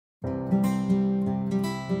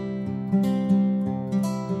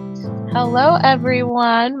Hello,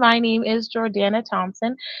 everyone. My name is Jordana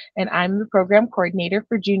Thompson, and I'm the program coordinator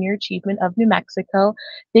for Junior Achievement of New Mexico.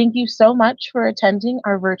 Thank you so much for attending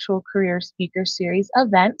our virtual career speaker series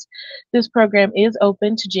event. This program is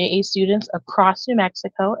open to JA students across New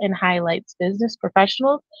Mexico and highlights business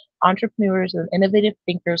professionals, entrepreneurs, and innovative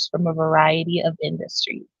thinkers from a variety of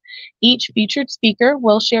industries. Each featured speaker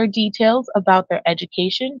will share details about their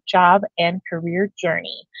education, job, and career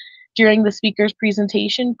journey. During the speaker's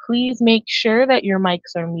presentation, please make sure that your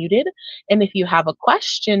mics are muted. And if you have a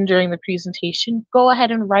question during the presentation, go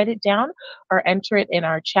ahead and write it down or enter it in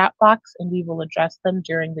our chat box, and we will address them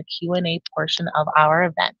during the Q&A portion of our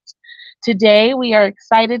event. Today, we are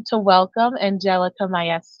excited to welcome Angelica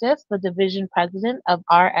Maestas, the Division President of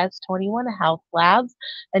RS21 Health Labs.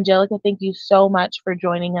 Angelica, thank you so much for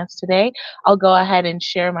joining us today. I'll go ahead and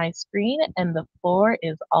share my screen, and the floor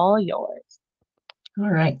is all yours.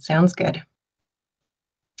 All right, sounds good.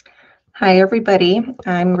 Hi, everybody.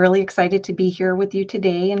 I'm really excited to be here with you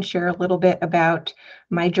today and share a little bit about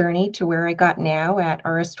my journey to where I got now at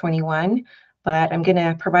RS21, but I'm going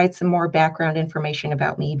to provide some more background information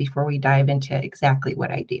about me before we dive into exactly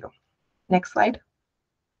what I do. Next slide.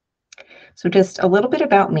 So just a little bit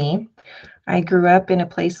about me. I grew up in a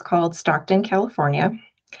place called Stockton, California.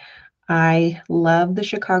 I love the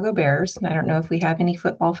Chicago Bears. I don't know if we have any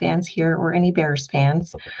football fans here or any Bears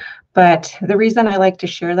fans, but the reason I like to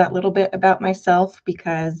share that little bit about myself,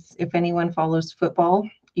 because if anyone follows football,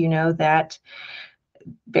 you know that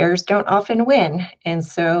Bears don't often win. And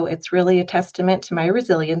so it's really a testament to my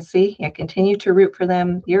resiliency. I continue to root for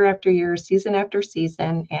them year after year, season after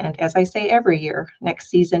season. And as I say every year, next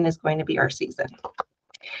season is going to be our season.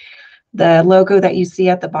 The logo that you see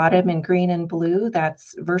at the bottom in green and blue,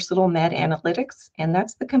 that's Versatile Med Analytics, and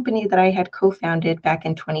that's the company that I had co-founded back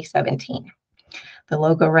in 2017. The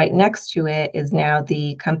logo right next to it is now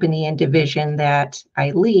the company and division that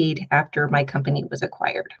I lead after my company was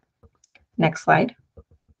acquired. Next slide.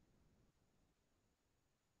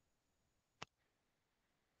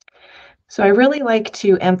 So I really like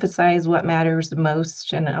to emphasize what matters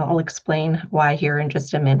most, and I'll explain why here in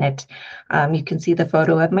just a minute. You can see the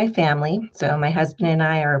photo of my family. So my husband and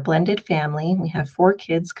I are a blended family. We have 4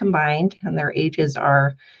 kids combined, and their ages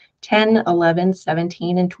are 10, 11,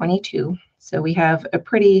 17, and 22. So we have a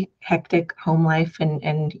pretty hectic home life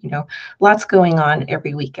and you know, lots going on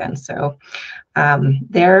every weekend. So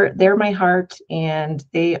they're my heart, and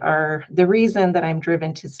they are the reason that I'm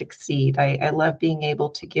driven to succeed. I love being able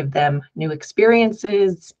to give them new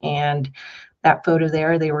experiences, and that photo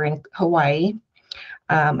there, they were in Hawaii.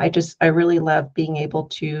 I really love being able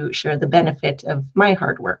to share the benefit of my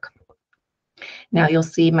hard work. Now you'll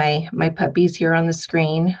see my puppies here on the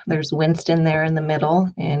screen. There's Winston there in the middle,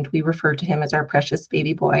 and we refer to him as our precious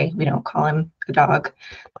baby boy. We don't call him a dog.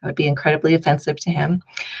 That would be incredibly offensive to him.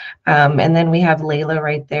 And then we have Layla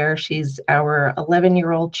right there. She's our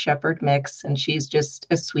 11-year-old shepherd mix, and she's just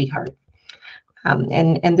a sweetheart.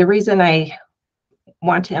 And the reason I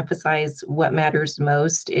want to emphasize what matters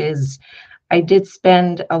most is I did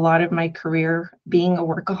spend a lot of my career being a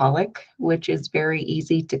workaholic, which is very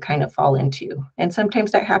easy to kind of fall into. And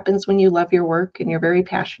sometimes that happens when you love your work and you're very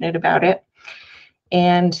passionate about it.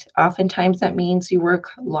 And oftentimes that means you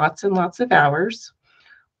work lots and lots of hours.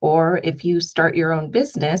 Or if you start your own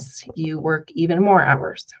business, you work even more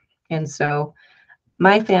hours. And so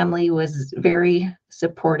my family was very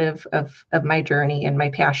supportive of my journey and my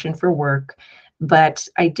passion for work. But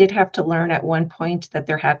I did have to learn at one point that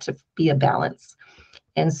there had to be a balance.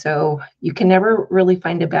 And so you can never really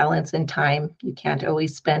find a balance in time. You can't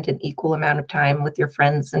always spend an equal amount of time with your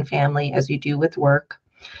friends and family as you do with work.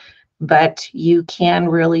 But you can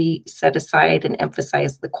really set aside and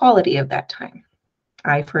emphasize the quality of that time.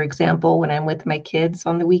 For example, when I'm with my kids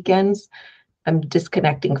on the weekends, I'm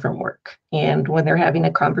disconnecting from work. And when they're having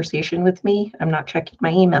a conversation with me, I'm not checking my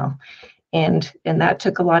email. And that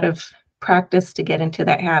took a lot of practice to get into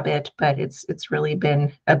that habit, but it's really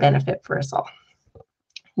been a benefit for us all.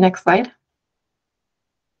 Next slide.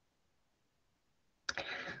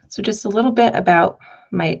 So just a little bit about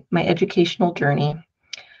my educational journey.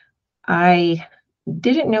 I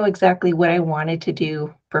didn't know exactly what I wanted to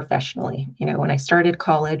do professionally. You know, when I started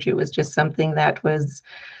college, it was just something that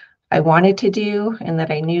I wanted to do, and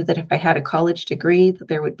that I knew that if I had a college degree, that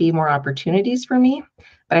there would be more opportunities for me,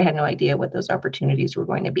 but I had no idea what those opportunities were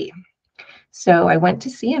going to be. So I went to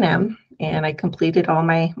C&M and I completed all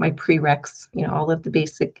my prereqs, you know, all of the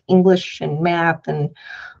basic English and math and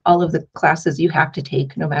all of the classes you have to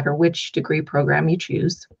take, no matter which degree program you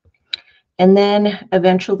choose. And then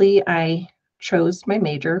eventually I chose my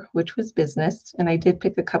major, which was business. And I did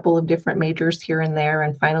pick a couple of different majors here and there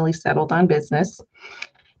and finally settled on business.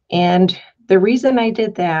 And the reason I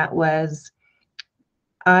did that was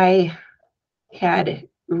I had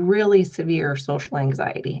really severe social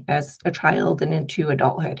anxiety as a child and into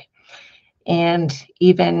adulthood. And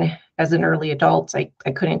even as an early adult, I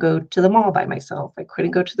couldn't go to the mall by myself. I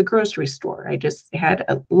couldn't go to the grocery store. I just had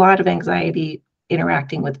a lot of anxiety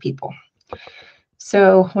interacting with people.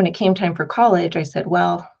 So when it came time for college, I said,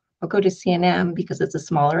 well, I'll go to CNM because it's a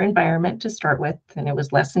smaller environment to start with, and it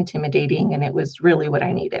was less intimidating, and it was really what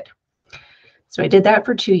I needed. So I did that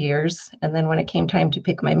for 2 years. And then when it came time to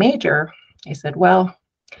pick my major, I said, well,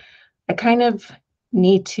 I kind of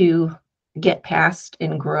need to get past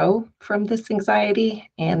and grow from this anxiety.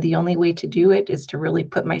 And the only way to do it is to really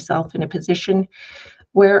put myself in a position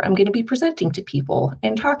where I'm going to be presenting to people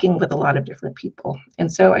and talking with a lot of different people.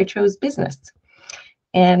 And so I chose business.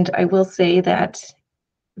 And I will say that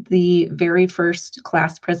the very first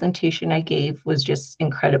class presentation I gave was just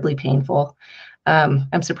incredibly painful.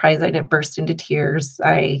 I'm surprised I didn't burst into tears.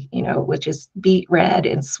 I, was just beet red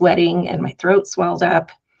and sweating, and my throat swelled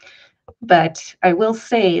up. But I will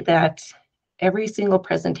say that every single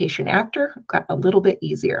presentation after got a little bit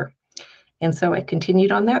easier. And so I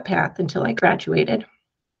continued on that path until I graduated.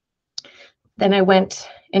 Then I went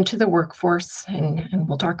into the workforce, and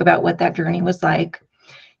we'll talk about what that journey was like.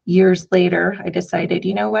 Years later, I decided,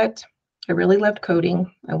 you know what? I really loved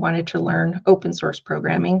coding. I wanted to learn open source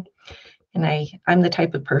programming. And I'm the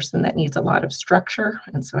type of person that needs a lot of structure.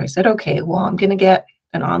 And so I said, okay, well, I'm going to get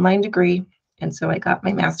an online degree. And so I got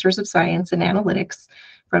my Master's of Science in Analytics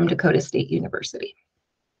from Dakota State University.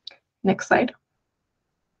 Next slide.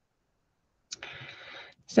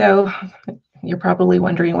 So you're probably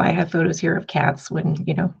wondering why I have photos here of cats when,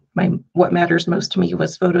 what matters most to me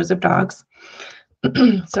was photos of dogs.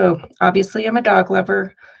 So obviously I'm a dog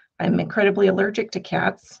lover. I'm incredibly allergic to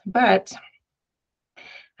cats, but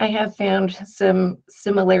I have found some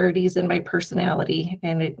similarities in my personality,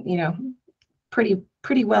 and it,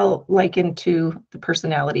 pretty well likened to the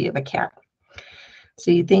personality of a cat. So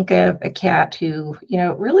you think of a cat who,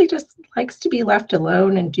 really just likes to be left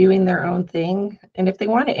alone and doing their own thing. And if they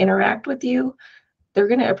want to interact with you, they're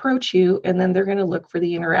going to approach you, and then they're going to look for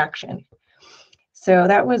the interaction. So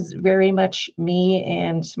that was very much me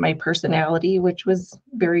and my personality, which was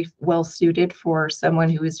very well suited for someone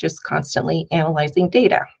who is just constantly analyzing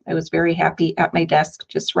data. I was very happy at my desk,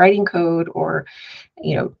 just writing code or,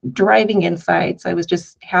 deriving insights. I was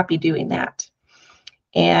just happy doing that.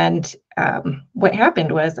 And what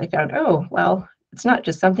happened was I found, oh, well, it's not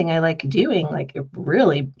just something I like doing, like it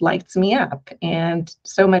really lights me up. And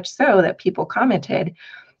so much so that people commented,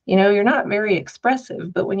 you're not very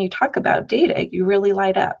expressive, but when you talk about data, you really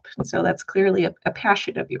light up. And so that's clearly a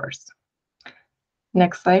passion of yours.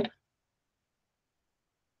 Next slide.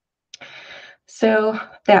 So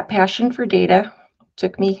that passion for data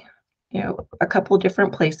took me, a couple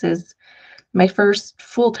different places. My first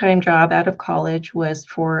full-time job out of college was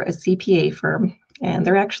for a CPA firm, and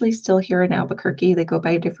they're actually still here in Albuquerque. They go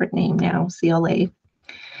by a different name now, CLA.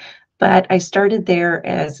 But I started there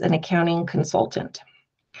as an accounting consultant.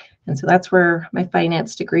 And so that's where my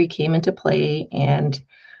finance degree came into play. And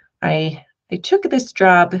I took this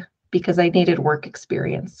job because I needed work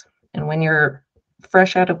experience. And when you're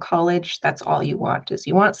fresh out of college, that's all you want, is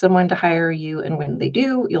you want someone to hire you. And when they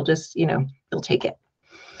do, you'll just, you'll take it.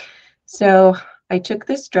 So I took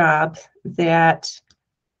this job that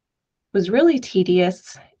was really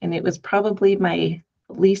tedious, and it was probably my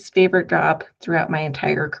least favorite job throughout my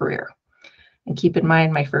entire career. And keep in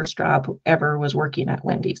mind, my first job ever was working at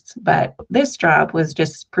Wendy's, but this job was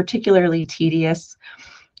just particularly tedious.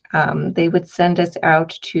 They would send us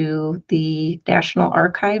out to the National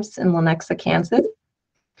Archives in Lenexa, Kansas,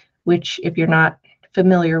 which, if you're not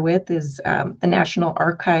familiar with, is the National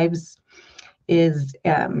Archives is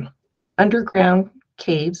underground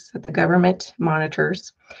caves that the government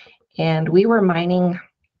monitors. And we were mining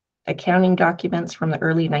accounting documents from the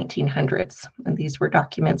early 1900s. And these were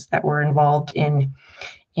documents that were involved in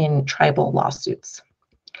tribal lawsuits.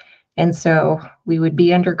 And so we would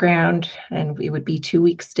be underground, and we would be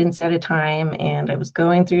 2-week stints at a time. And I was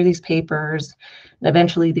going through these papers, and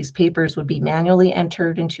eventually these papers would be manually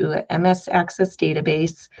entered into a MS Access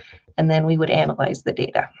database, and then we would analyze the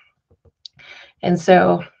data. And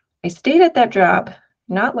so I stayed at that job,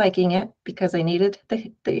 not liking it because I needed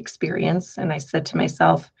the experience. And I said to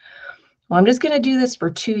myself, well, I'm just going to do this for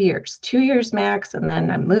 2 years max, and then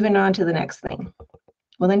I'm moving on to the next thing.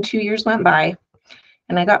 Well, then 2 years went by,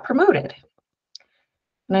 and I got promoted.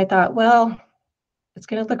 And I thought, well, it's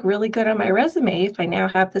going to look really good on my resume if I now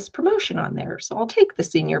have this promotion on there. So I'll take the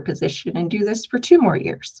senior position and do this for 2 more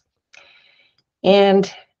years.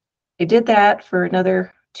 And I did that for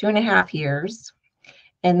another 2.5 years.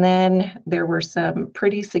 And then there were some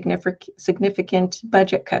pretty significant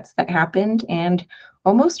budget cuts that happened. And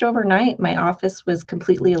almost overnight, my office was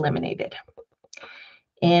completely eliminated.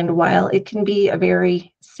 And while it can be a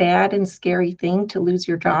very sad and scary thing to lose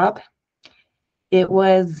your job, it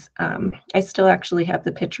was, I still actually have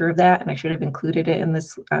the picture of that, and I should have included it in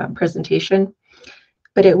this presentation.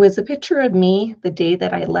 But it was a picture of me the day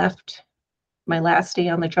that I left, my last day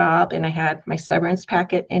on the job, and I had my severance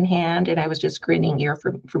packet in hand, and I was just grinning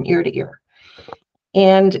from ear to ear.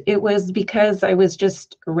 And it was because I was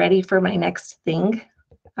just ready for my next thing.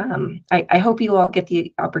 I hope you all get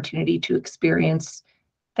the opportunity to experience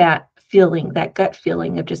that feeling, that gut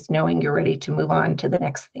feeling of just knowing you're ready to move on to the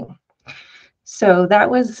next thing. So that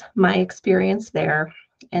was my experience there.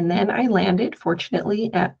 And then I landed, fortunately,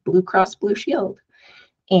 at Blue Cross Blue Shield.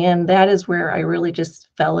 And that is where I really just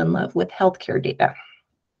fell in love with healthcare data.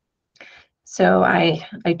 So I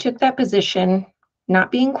took that position,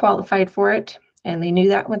 not being qualified for it, and they knew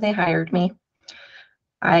that when they hired me.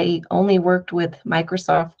 I only worked with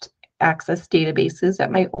Microsoft Access databases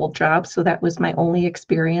at my old job, so that was my only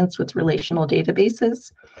experience with relational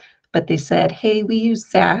databases. But they said, hey, we use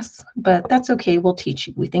SAS, but that's okay, we'll teach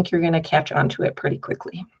you. We think you're going to catch on to it pretty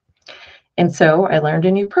quickly. And so I learned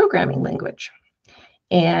a new programming language.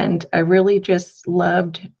 And I really just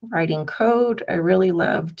loved writing code. I really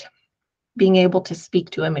loved being able to speak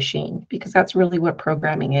to a machine, because that's really what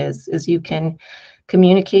programming is you can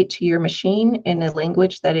communicate to your machine in a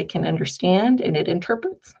language that it can understand and it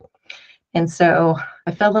interprets. And so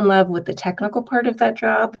I fell in love with the technical part of that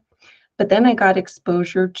job, but then I got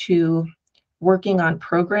exposure to working on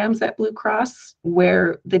programs at Blue Cross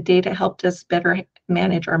where the data helped us better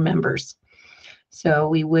manage our members. So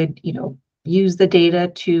we would, use the data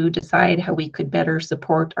to decide how we could better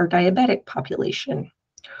support our diabetic population,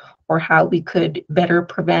 or how we could better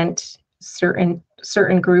prevent certain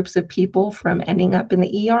groups of people from ending up in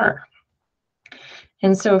the ER.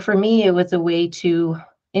 And so for me, it was a way to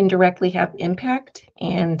indirectly have impact.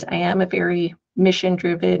 And I am a very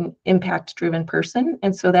mission-driven, impact-driven person.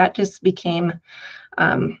 And so that just became,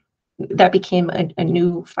 a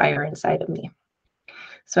new fire inside of me.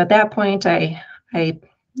 So at that point, I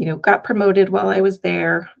got promoted while I was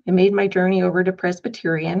there. I made my journey over to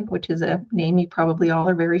Presbyterian, which is a name you probably all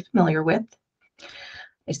are very familiar with.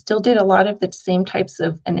 I still did a lot of the same types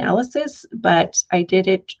of analysis, but I did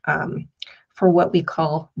it for what we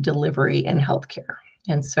call delivery in healthcare.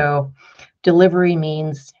 And so delivery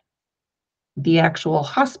means the actual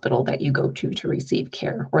hospital that you go to receive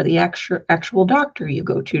care, or the actual doctor you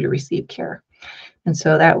go to receive care. And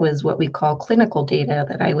so that was what we call clinical data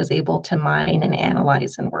that I was able to mine and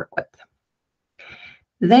analyze and work with.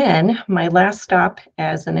 Then my last stop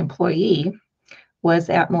as an employee was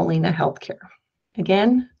at Molina Healthcare.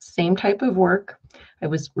 Again, same type of work. I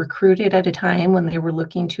was recruited at a time when they were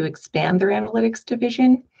looking to expand their analytics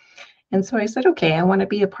division. And so I said, okay, I want to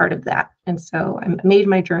be a part of that. And so I made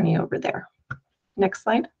my journey over there. Next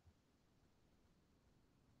slide.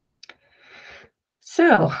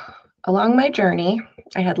 So along my journey,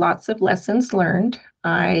 I had lots of lessons learned.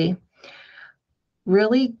 I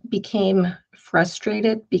really became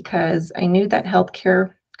frustrated because I knew that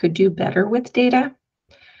healthcare could do better with data,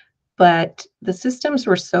 but the systems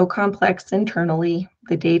were so complex internally.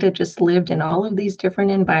 The data just lived in all of these different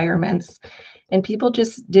environments, and people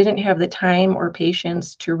just didn't have the time or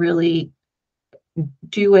patience to really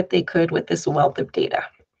do what they could with this wealth of data.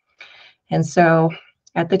 And so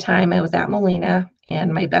at the time I was at Molina,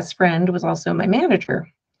 and my best friend was also my manager.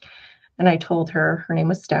 And I told her, her name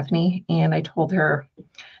was Stephanie, and I told her,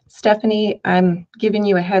 Stephanie, I'm giving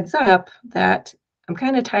you a heads up that I'm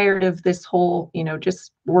kind of tired of this whole,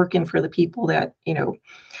 just working for the people that,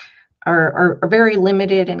 are very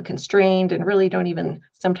limited and constrained and really don't even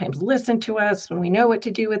sometimes listen to us when we know what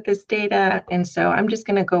to do with this data. And so I'm just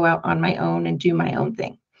going to go out on my own and do my own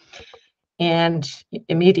thing. And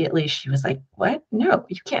immediately she was like, what? No,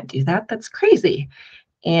 you can't do that. That's crazy.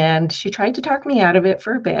 And she tried to talk me out of it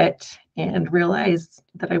for a bit and realized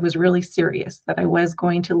that I was really serious, that I was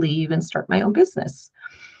going to leave and start my own business.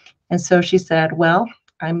 And so she said, well,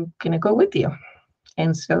 I'm going to go with you.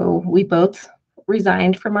 And so we both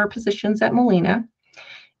resigned from our positions at Molina,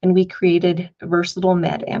 and we created Versatile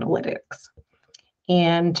Med Analytics,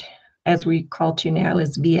 and as we call to now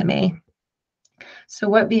is VMA. So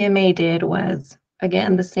what VMA did was,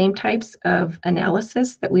 again, the same types of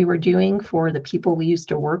analysis that we were doing for the people we used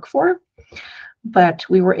to work for, but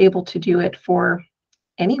we were able to do it for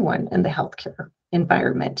anyone in the healthcare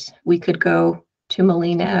environment. We could go to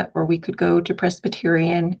Molina, or we could go to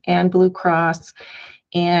Presbyterian and Blue Cross,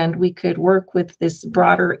 and we could work with this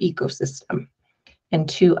broader ecosystem. And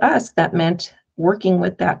to us, that meant working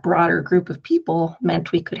with that broader group of people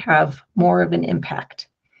meant we could have more of an impact.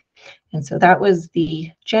 And so that was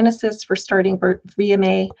the genesis for starting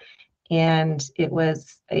VMA. And it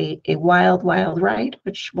was a wild, wild ride,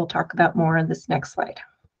 which we'll talk about more in this next slide.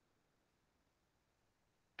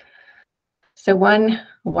 So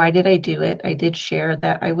why did I do it? I did share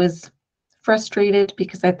that I was frustrated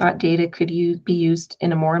because I thought data could be used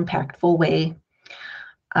in a more impactful way.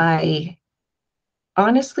 I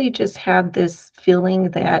honestly just had this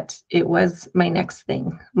feeling that it was my next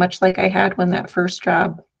thing, much like I had when that first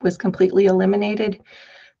job was completely eliminated.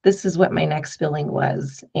 This is what my next feeling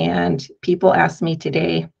was. And people ask me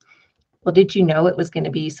today, well, did you know it was going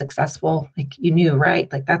to be successful? Like, you knew,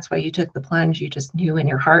 right? Like, that's why you took the plunge. You just knew in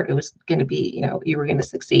your heart it was going to be, you were going to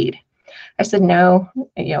succeed. I said, no,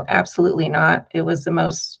 absolutely not. It was the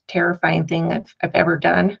most terrifying thing I've ever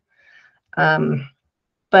done.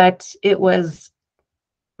 But it was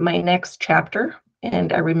my next chapter,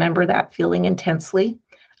 and I remember that feeling intensely.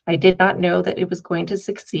 I did not know that it was going to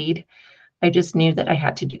succeed. I just knew that I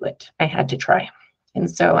had to do it. I had to try. And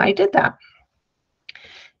so I did that.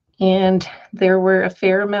 And there were a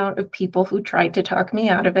fair amount of people who tried to talk me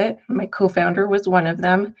out of it. My co-founder was one of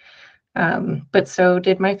them, but so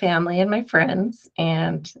did my family and my friends.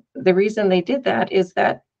 And the reason they did that is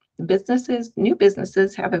that new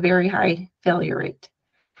businesses have a very high failure rate.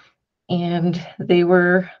 And they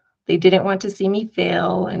didn't want to see me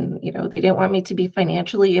fail, and they didn't want me to be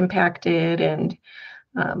financially impacted. And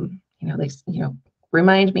they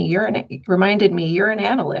reminded me, you're an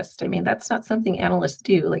analyst. I mean, that's not something analysts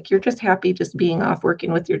do. Like, you're just happy just being off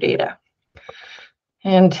working with your data.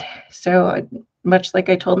 And so, much like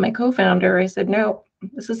I told my co-founder, I said, no,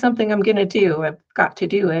 this is something I'm going to do. I've got to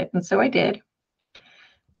do it. And so I did.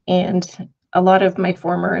 And a lot of my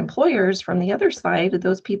former employers from the other side,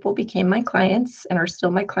 those people became my clients and are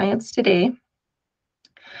still my clients today.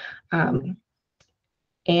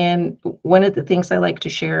 And one of the things I like to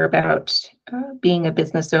share about being a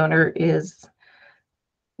business owner is,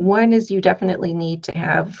 one is you definitely need to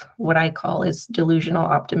have what I call is delusional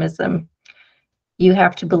optimism. You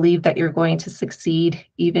have to believe that you're going to succeed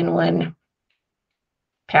even when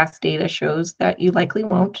past data shows that you likely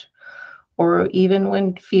won't, or even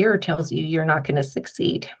when fear tells you you're not going to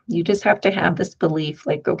succeed. You just have to have this belief,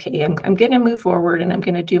 like, okay, I'm going to move forward and I'm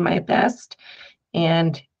going to do my best.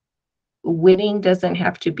 And winning doesn't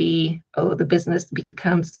have to be, oh, the business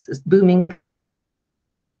becomes this booming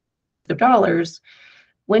of dollars.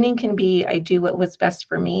 Winning can be, I do what was best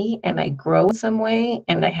for me, and I grow in some way,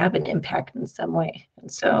 and I have an impact in some way.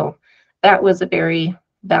 And so that was a very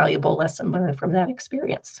valuable lesson learned from that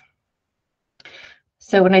experience.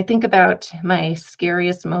 So when I think about my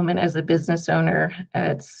scariest moment as a business owner,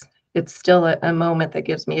 it's still a moment that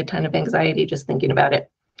gives me a ton of anxiety just thinking about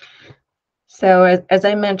it. So as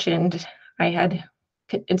I mentioned, I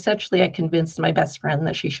convinced my best friend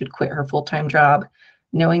that she should quit her full-time job,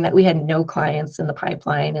 knowing that we had no clients in the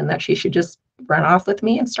pipeline and that she should just run off with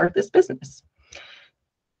me and start this business.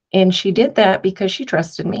 And she did that because she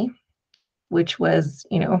trusted me, which was,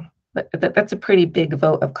 that's a pretty big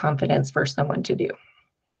vote of confidence for someone to do.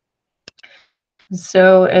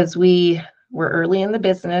 So as we were early in the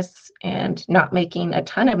business and not making a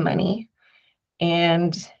ton of money,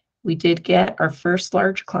 and we did get our first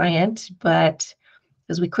large client, but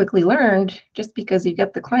as we quickly learned, just because you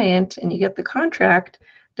get the client and you get the contract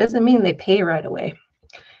doesn't mean they pay right away.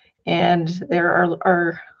 And there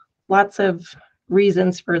are lots of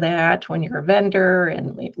reasons for that when you're a vendor,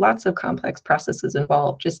 and lots of complex processes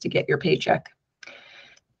involved just to get your paycheck.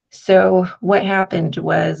 So what happened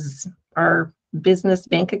was our business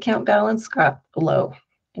bank account balance got low,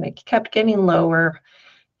 and it kept getting lower,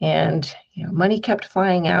 and money kept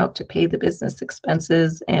flying out to pay the business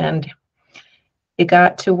expenses. And it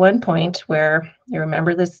got to one point where, I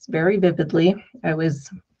remember this very vividly, I was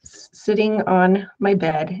sitting on my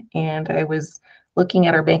bed and I was looking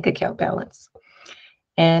at our bank account balance,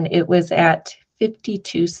 and it was at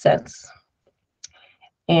 52 cents.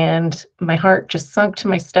 And my heart just sunk to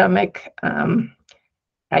my stomach.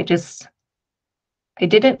 I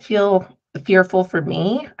didn't feel fearful for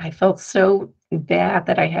me. I felt so bad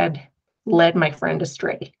that I had led my friend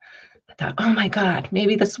astray. I thought, oh my God,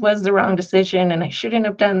 maybe this was the wrong decision and I shouldn't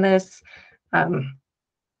have done this. And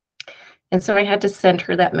so I had to send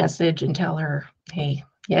her that message and tell her, hey,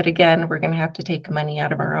 yet again, we're going to have to take money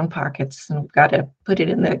out of our own pockets and we've got to put it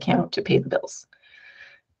in the account to pay the bills.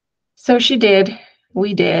 So she did.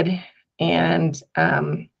 We did. And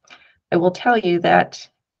I will tell you that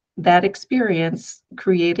that experience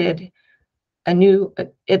created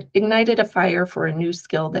it ignited a fire for a new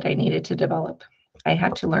skill that I needed to develop. I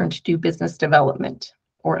had to learn to do business development,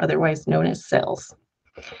 or otherwise known as sales.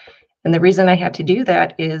 And the reason I had to do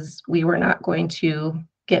that is we were not going to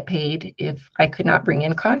get paid if I could not bring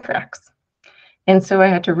in contracts. And so I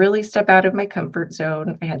had to really step out of my comfort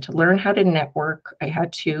zone. I had to learn how to network. I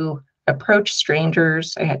had to approach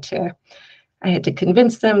strangers. I had to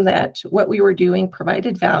convince them that what we were doing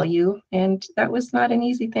provided value, and that was not an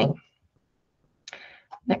easy thing.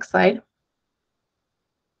 Next slide.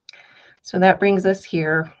 So that brings us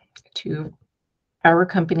here to our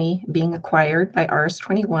company being acquired by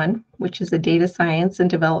RS21, which is a data science and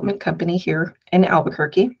development company here in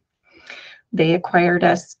Albuquerque. They acquired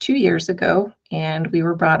us 2 years ago, and we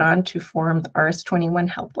were brought on to form the RS21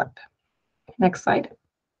 Health Lab. Next slide.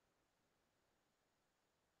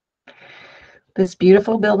 This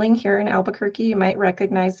beautiful building here in Albuquerque, you might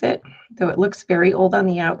recognize it, though it looks very old on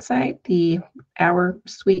the outside. Our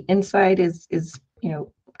suite inside is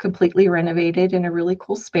completely renovated in a really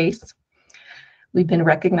cool space. We've been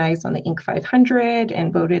recognized on the Inc. 500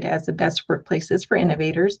 and voted as the best workplaces for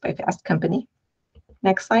innovators by Fast Company.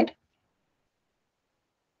 Next slide.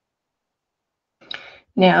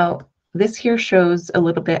 Now, this here shows a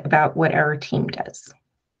little bit about what our team does.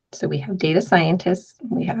 So we have data scientists,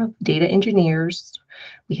 we have data engineers,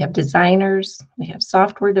 we have designers, we have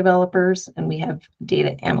software developers, and we have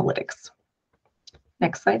data analytics.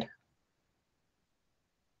 Next slide.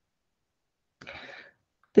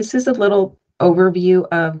 This is a little overview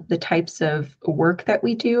of the types of work that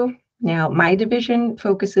we do. Now, my division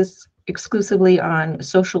focuses exclusively on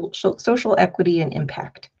social equity and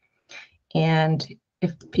impact. And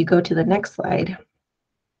if you go to the next slide,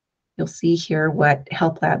 you'll see here what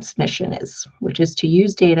Health Lab's mission is, which is to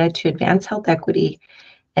use data to advance health equity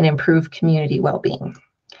and improve community well-being.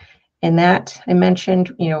 And that I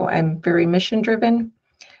mentioned, I'm very mission-driven.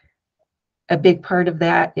 A big part of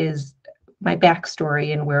that is my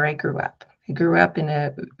backstory and where I grew up. I grew up in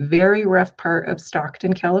a very rough part of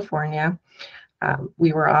Stockton, California.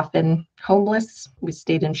 We were often homeless. We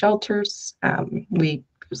stayed in shelters. We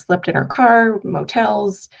slept in our car,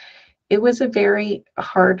 motels. It was a very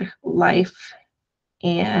hard life,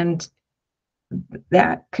 and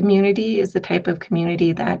that community is the type of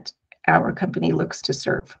community that our company looks to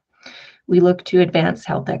serve. We look to advance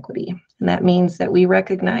health equity, and that means that we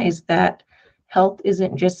recognize that health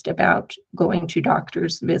isn't just about going to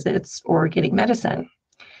doctor's visits or getting medicine.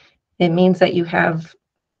 It means that you have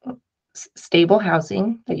stable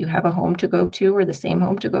housing, that you have a home to go to or the same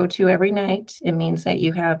home to go to every night. It means that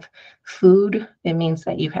you have food. It means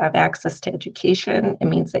that you have access to education. It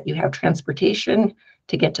means that you have transportation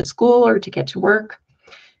to get to school or to get to work.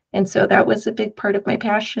 And so that was a big part of my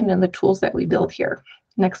passion and the tools that we build here.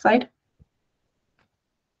 Next slide.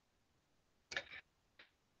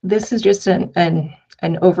 This is just an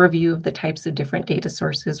overview of the types of different data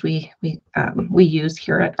sources we use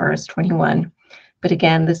here at RS21. But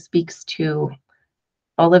again, this speaks to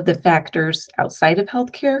all of the factors outside of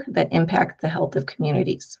healthcare that impact the health of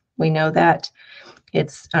communities. We know that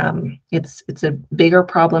it's a bigger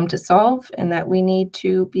problem to solve, and that we need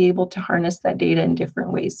to be able to harness that data in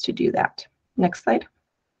different ways to do that. Next slide.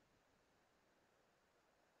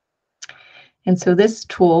 And so this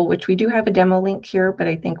tool, which we do have a demo link here, but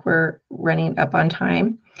I think we're running up on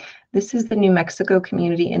time. This is the New Mexico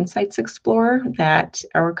Community Insights Explorer that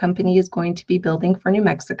our company is going to be building for New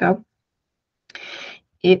Mexico.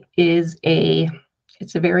 It's a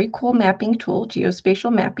very cool mapping tool,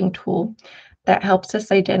 geospatial mapping tool, that helps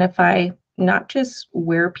us identify not just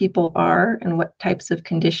where people are and what types of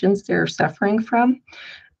conditions they're suffering from,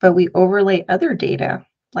 but we overlay other data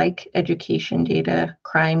like education data,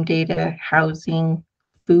 crime data, housing,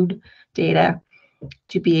 food data,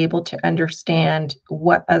 to be able to understand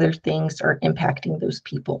what other things are impacting those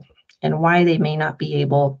people and why they may not be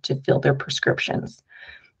able to fill their prescriptions.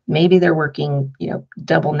 Maybe they're working,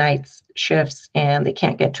 double nights shifts and they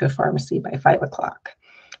can't get to a pharmacy by 5 o'clock.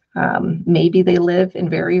 Maybe they live in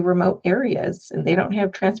very remote areas and they don't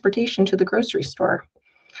have transportation to the grocery store.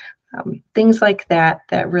 Things like that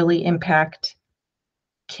really impact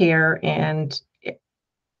care and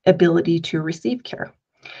ability to receive care.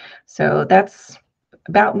 So that's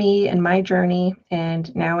about me and my journey,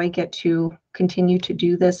 and now I get to continue to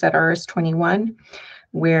do this at RS21,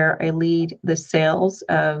 where I lead the sales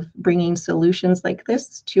of bringing solutions like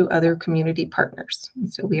this to other community partners.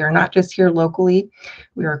 And so we are not just here locally,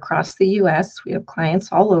 we are across the US, we have clients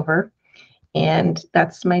all over, and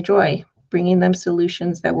that's my joy, bringing them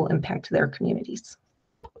solutions that will impact their communities.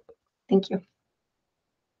 Thank you.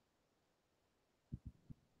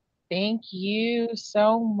 Thank you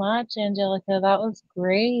so much, Angelica. That was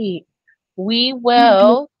great. We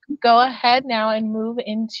will go ahead now and move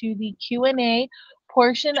into the Q&A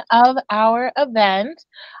portion of our event.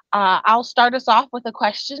 I'll start us off with a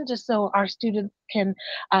question just so our students can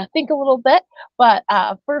think a little bit. But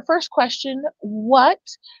for first question, what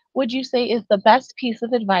would you say is the best piece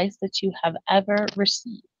of advice that you have ever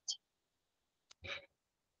received?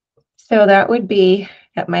 So that would be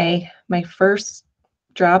at my first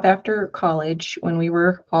job after college when we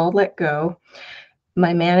were all let go.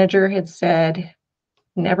 My manager had said,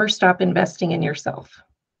 never stop investing in yourself.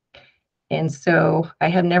 And so I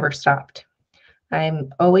have never stopped.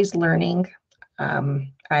 I'm always learning.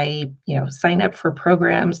 I, sign up for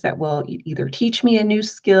programs that will either teach me a new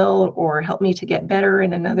skill or help me to get better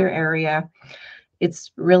in another area.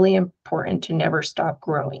 It's really important to never stop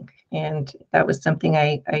growing. And that was something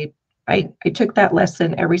I took that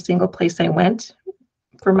lesson every single place I went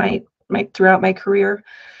for my throughout my career.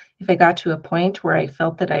 If I got to a point where I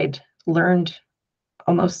felt that I'd learned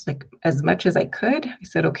almost like as much as I could, I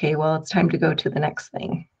said, okay, well, it's time to go to the next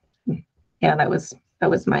thing. Yeah, that was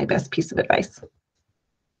my best piece of advice.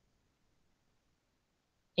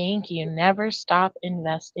 Thank you. Never stop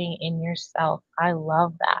investing in yourself. I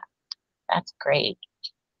love that. That's great.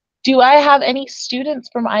 Do I have any students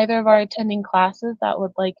from either of our attending classes that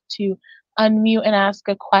would like to unmute and ask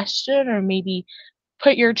a question, or maybe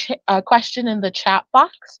put your question in the chat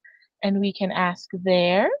box and we can ask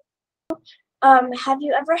there? Have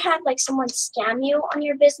you ever had like someone scam you on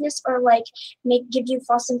your business or like give you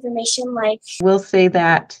false information? We'll say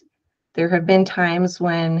that there have been times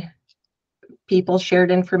when people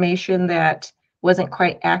shared information that wasn't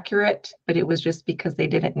quite accurate, but it was just because they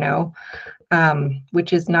didn't know,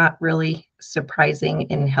 which is not really surprising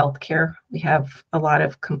in healthcare. We have a lot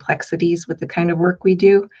of complexities with the kind of work we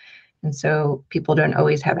do. And so people don't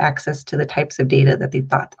always have access to the types of data that they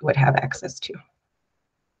thought they would have access to.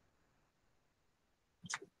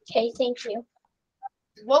 Okay, thank you.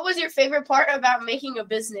 What was your favorite part about making a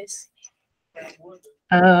business?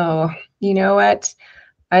 Oh, you know what?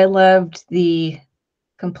 I loved the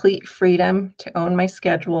complete freedom to own my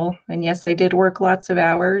schedule. And yes, I did work lots of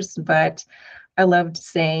hours, but I loved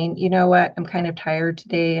saying, you know what, I'm kind of tired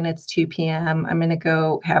today and it's 2 p.m. I'm going to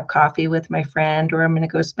go have coffee with my friend, or I'm going to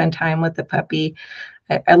go spend time with the puppy.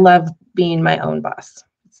 I love being my own boss.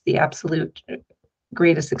 It's the absolute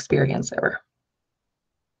greatest experience ever.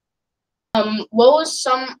 What was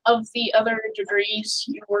some of the other degrees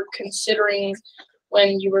you were considering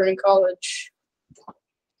when you were in college?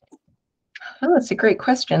 Oh, that's a great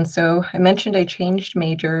question. So I mentioned I changed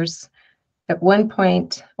majors. At one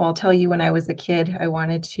point, well, I'll tell you, when I was a kid, I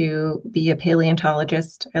wanted to be a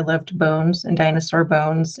paleontologist. I loved bones and dinosaur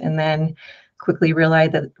bones, and then quickly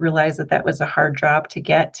realized that that was a hard job to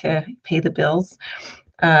get to pay the bills.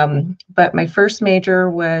 But my first major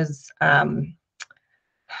was, what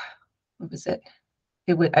was it?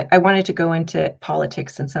 I wanted to go into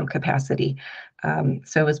politics in some capacity.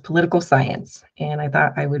 So it was political science. And I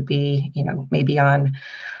thought I would be, maybe on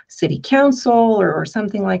city council or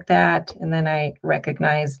something like that. And then I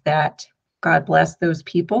recognized that, God bless those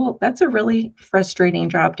people, that's a really frustrating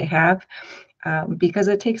job to have, because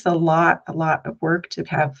it takes a lot of work to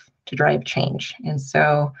drive change. And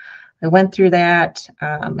so I went through that.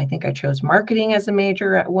 I think I chose marketing as a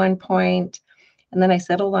major at one point. And then I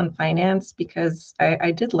settled on finance because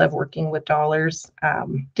I did love working with dollars.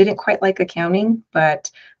 Didn't quite like accounting,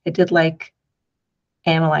 but I did like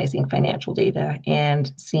analyzing financial data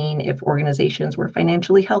and seeing if organizations were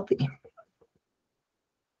financially healthy.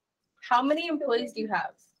 How many employees do you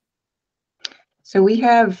have? So we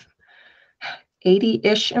have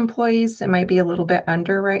 80-ish employees. It might be a little bit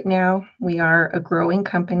under right now. We are a growing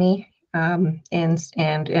company, and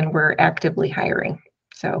we're actively hiring.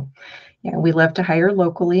 So yeah, we love to hire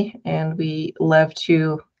locally, and we love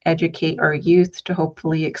to educate our youth to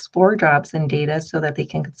hopefully explore jobs in data so that they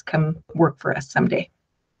can come work for us someday.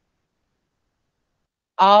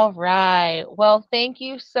 All right. Well, thank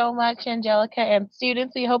you so much, Angelica, and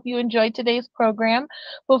students. We hope you enjoyed today's program.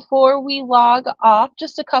 Before we log off,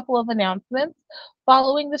 just a couple of announcements.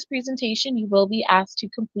 Following this presentation, you will be asked to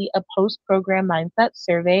complete a post-program mindset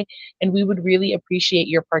survey, and we would really appreciate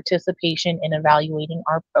your participation in evaluating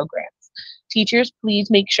our programs. Teachers,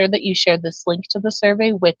 please make sure that you share this link to the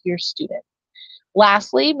survey with your students.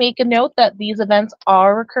 Lastly, make a note that these events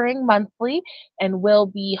are recurring monthly and will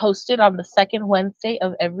be hosted on the second Wednesday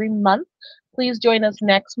of every month. Please join us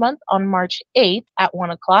next month on March 8th at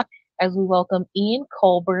 1 o'clock as we welcome Ian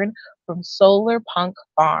Colburn from Solar Punk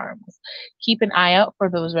Farms. Keep an eye out for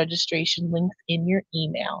those registration links in your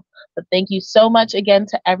email. But thank you so much again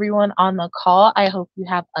to everyone on the call. I hope you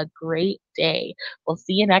have a great day. We'll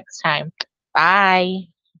see you next time. Bye.